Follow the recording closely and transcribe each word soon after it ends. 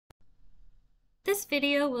This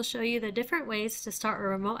video will show you the different ways to start a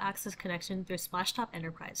remote access connection through Splashtop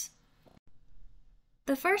Enterprise.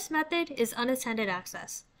 The first method is unattended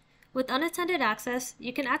access. With unattended access,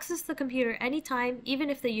 you can access the computer anytime, even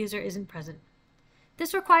if the user isn't present.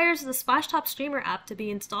 This requires the Splashtop Streamer app to be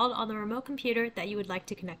installed on the remote computer that you would like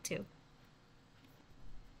to connect to.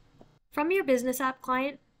 From your business app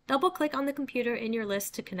client, double-click on the computer in your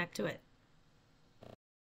list to connect to it.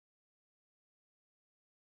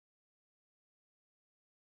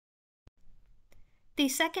 The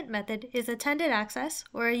second method is attended access,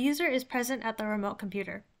 where a user is present at the remote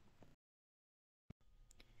computer.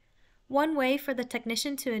 One way for the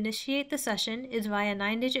technician to initiate the session is via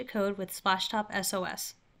 9-digit code with Splashtop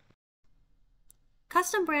SOS.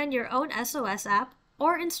 Custom brand your own SOS app,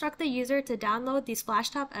 or instruct the user to download the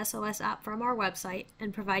Splashtop SOS app from our website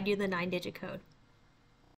and provide you the 9-digit code.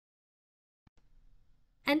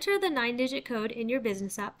 Enter the 9-digit code in your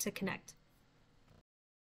business app to connect.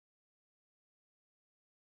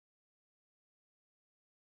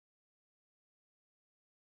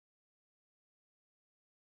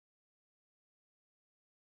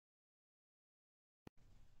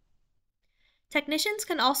 Technicians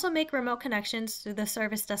can also make remote connections through the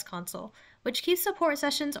Service Desk console, which keeps support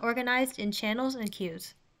sessions organized in channels and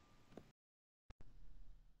queues.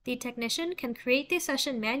 The technician can create the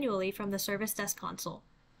session manually from the Service Desk console.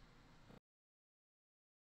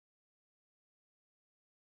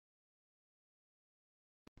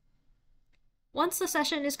 Once the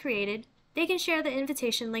session is created, they can share the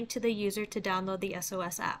invitation link to the user to download the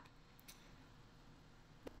SOS app.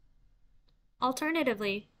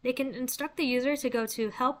 Alternatively, they can instruct the user to go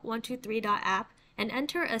to help123.app and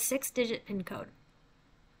enter a 6-digit PIN code.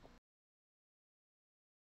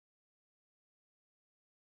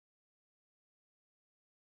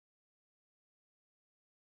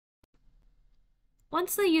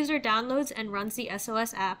 Once the user downloads and runs the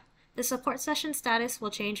SOS app, the support session status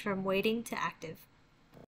will change from waiting to active.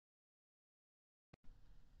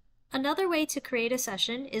 Another way to create a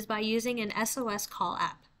session is by using an SOS Call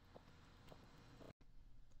app.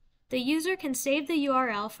 The user can save the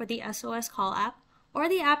URL for the SOS Call app or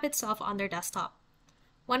the app itself on their desktop.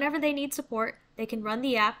 Whenever they need support, they can run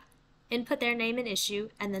the app, input their name and issue,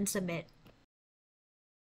 and then submit.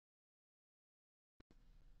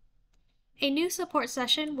 A new support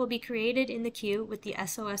session will be created in the queue with the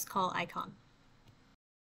SOS Call icon.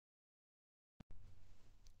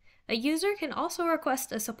 A user can also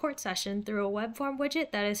request a support session through a web form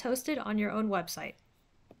widget that is hosted on your own website.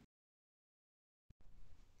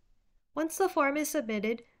 Once the form is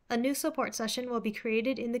submitted, a new support session will be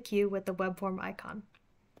created in the queue with the web form icon.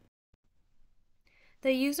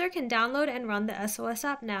 The user can download and run the SOS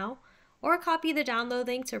app now, or copy the download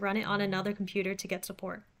link to run it on another computer to get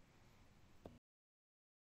support.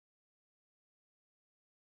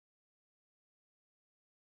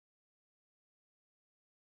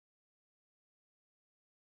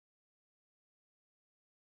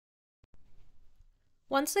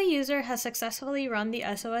 Once the user has successfully run the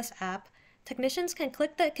SOS app, technicians can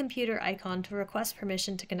click the computer icon to request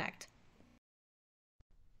permission to connect.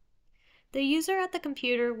 The user at the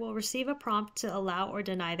computer will receive a prompt to allow or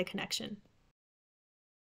deny the connection.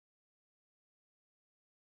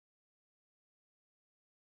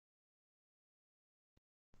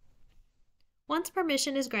 Once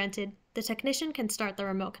permission is granted, the technician can start the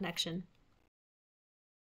remote connection.